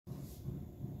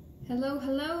Hello,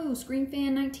 hello, Screen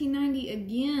Fan 1990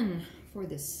 again for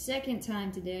the second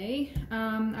time today.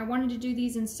 I wanted to do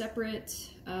these in separate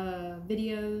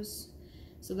videos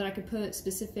so that I could put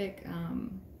specific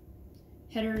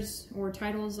headers or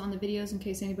titles on the videos in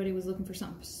case anybody was looking for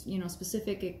something,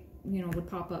 specific. It, would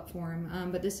pop up for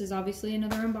them. But this is obviously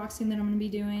another unboxing that I'm going to be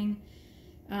doing.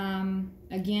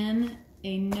 Again,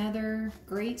 another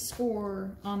great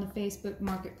score on the Facebook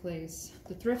Marketplace.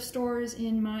 The thrift stores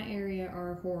in my area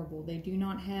are horrible. They do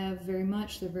not have very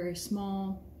much. They're very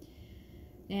small.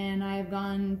 And I have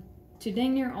gone to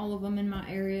dang near all of them in my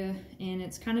area, and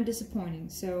it's kind of disappointing.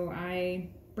 So I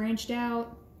branched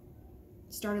out,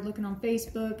 started looking on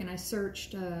Facebook, and I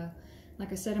searched,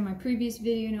 like I said in my previous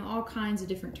video, all kinds of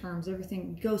different terms.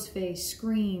 Everything, ghost face,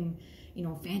 scream,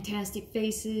 fantastic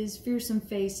faces, fearsome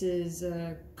faces,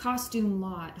 costume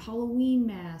lot, Halloween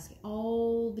mask,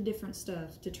 all the different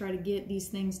stuff to try to get these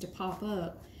things to pop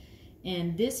up.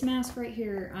 And this mask right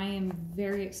here, I am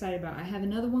very excited about. I have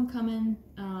another one coming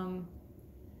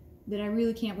that I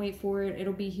really can't wait for it.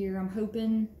 It'll be here, I'm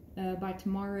hoping, by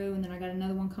tomorrow, and then I got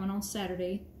another one coming on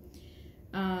Saturday.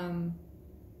 And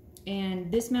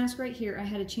this mask right here, I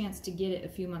had a chance to get it a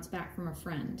few months back from a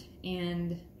friend,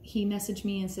 and he messaged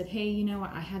me and said, hey,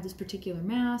 I have this particular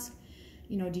mask,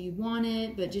 do you want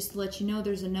it? But just to let you know,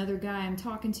 there's another guy I'm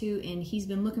talking to, and he's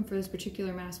been looking for this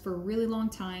particular mask for a really long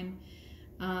time,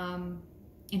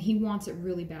 and he wants it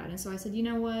really bad. And so I said, you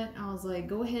know what, I was like,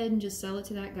 go ahead and just sell it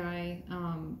to that guy.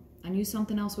 I knew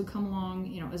something else would come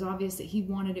along. It was obvious that he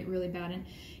wanted it really bad. And,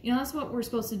 that's what we're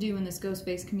supposed to do in this ghost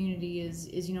face community is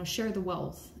share the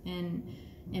wealth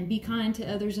and be kind to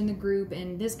others in the group.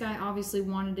 And this guy obviously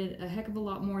wanted it a heck of a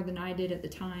lot more than I did at the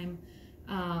time.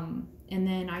 And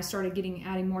then I started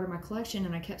adding more to my collection,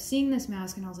 and I kept seeing this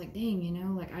mask, and I was like,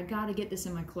 dang, I gotta get this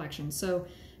in my collection. So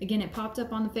again, it popped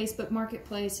up on the Facebook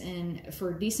Marketplace, and for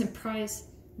a decent price.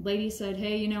 Lady said,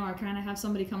 hey, I kind of have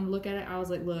somebody come to look at it. I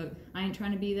was like, look, I ain't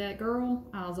trying to be that girl.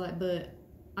 I was like, but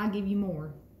I'll give you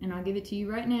more, and I'll give it to you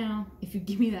right now if you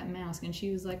give me that mask. And she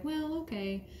was like, well,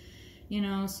 okay.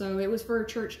 So it was for a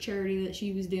church charity that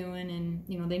she was doing,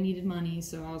 and, they needed money.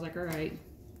 So I was like, all right,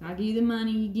 I'll give you the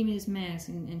money, you give me this mask.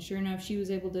 And sure enough, she was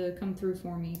able to come through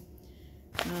for me.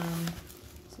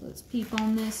 So let's peep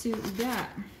on this, see what we got.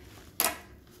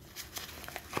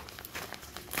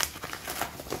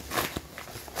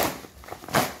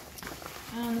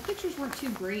 The pictures weren't too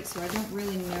great, so I don't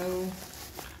really know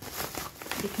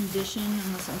the condition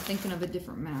unless I'm thinking of a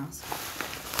different mask.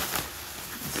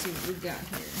 Let's see what we got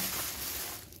here.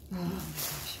 Oh my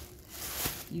gosh.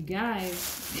 You guys.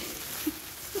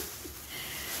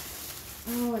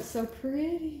 Oh, it's so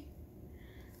pretty.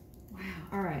 Wow.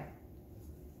 All right.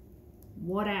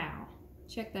 Wow.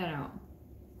 Check that out.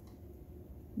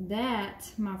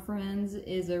 That, my friends,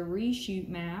 is a reshoot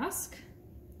mask.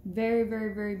 Very,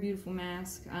 very, very beautiful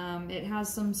mask. It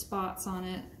has some spots on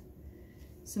it,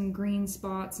 some green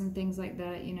spots and things like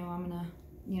that. I'm gonna,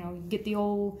 get the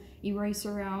old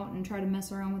eraser out and try to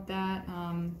mess around with that.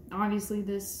 Obviously,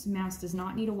 this mask does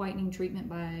not need a whitening treatment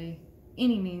by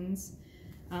any means.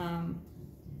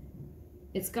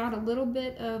 It's got a little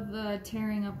bit of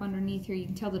tearing up underneath here. You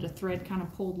can tell that a thread kind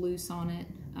of pulled loose on it.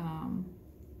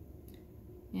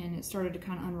 And it started to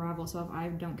kind of unravel, so I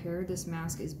don't care. This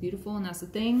mask is beautiful, and that's the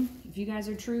thing. If you guys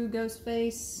are true ghost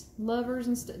face lovers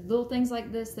and little things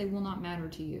like this, they will not matter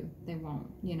to you. They won't,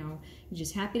 You're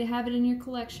just happy to have it in your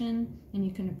collection, and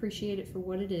you can appreciate it for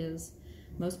what it is.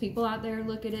 Most people out there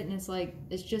look at it, and it's like,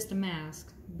 it's just a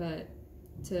mask. But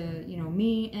to,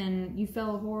 me and you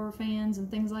fellow horror fans and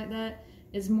things like that,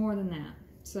 it's more than that.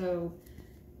 So,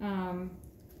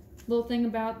 little thing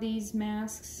about these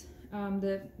masks,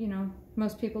 that,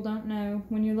 most people don't know.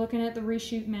 When you're looking at the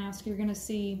reshoot mask, you're going to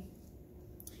see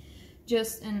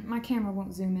and my camera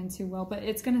won't zoom in too well, but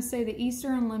it's going to say the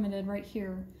Easter Unlimited right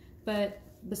here. But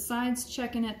besides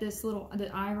checking at the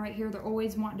eye right here, they're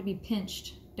always wanting to be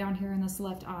pinched down here in this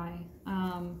left eye.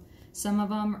 Some of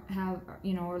them have,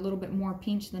 are a little bit more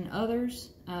pinched than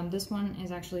others. This one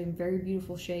is actually in very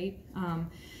beautiful shape.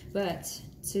 But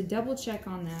to double check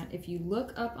on that, if you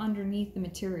look up underneath the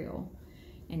material,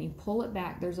 and you pull it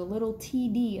back, there's a little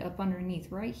TD up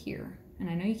underneath right here. And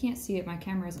I know you can't see it, my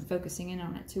camera isn't focusing in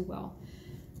on it too well.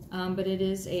 But it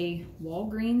is a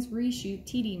Walgreens Reshoot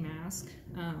TD mask.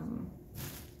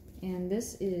 And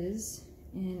this is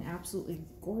in absolutely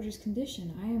gorgeous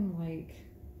condition. I am like,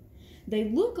 they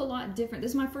look a lot different.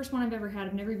 This is my first one I've ever had.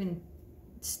 I've never even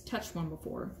touched one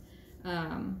before.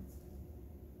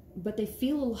 But they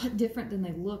feel a lot different than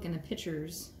they look in the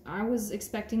pictures. I was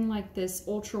expecting like this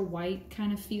ultra white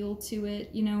kind of feel to it,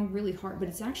 really hard, but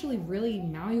it's actually really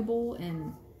malleable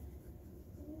and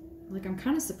like, I'm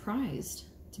kind of surprised,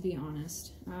 to be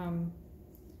honest.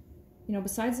 You know,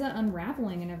 besides that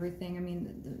unraveling and everything, I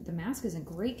mean, the mask is in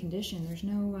great condition. There's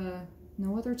no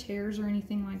other tears or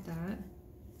anything like that.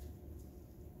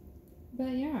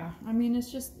 But yeah, I mean,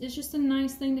 it's just a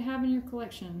nice thing to have in your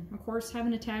collection. Of course,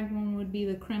 having a tagged one would be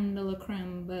the creme de la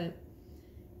creme, but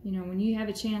you know, when you have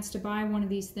a chance to buy one of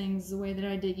these things the way that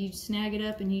I did, you snag it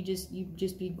up and you just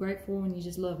be grateful and you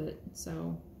just love it.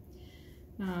 So,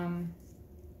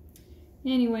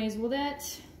 anyways, well,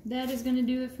 that is going to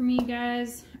do it for me,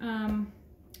 guys. I'm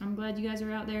glad you guys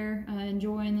are out there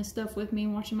enjoying this stuff with me,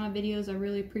 watching my videos. I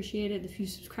really appreciate it, the few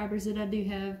subscribers that I do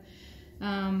have.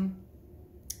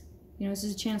 You know, this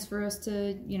is a chance for us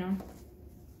to, you know,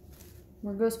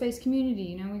 we're a ghost-based community,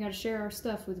 you know, we got to share our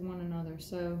stuff with one another.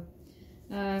 So,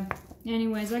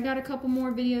 anyways, I got a couple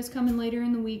more videos coming later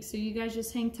in the week, so you guys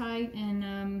just hang tight,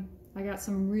 and I got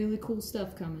some really cool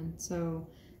stuff coming. So,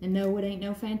 and no, it ain't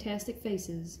no fantastic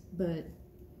faces, but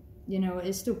you know,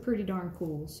 it's still pretty darn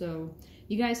cool. So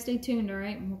you guys stay tuned, all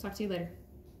right? And we'll talk to you later.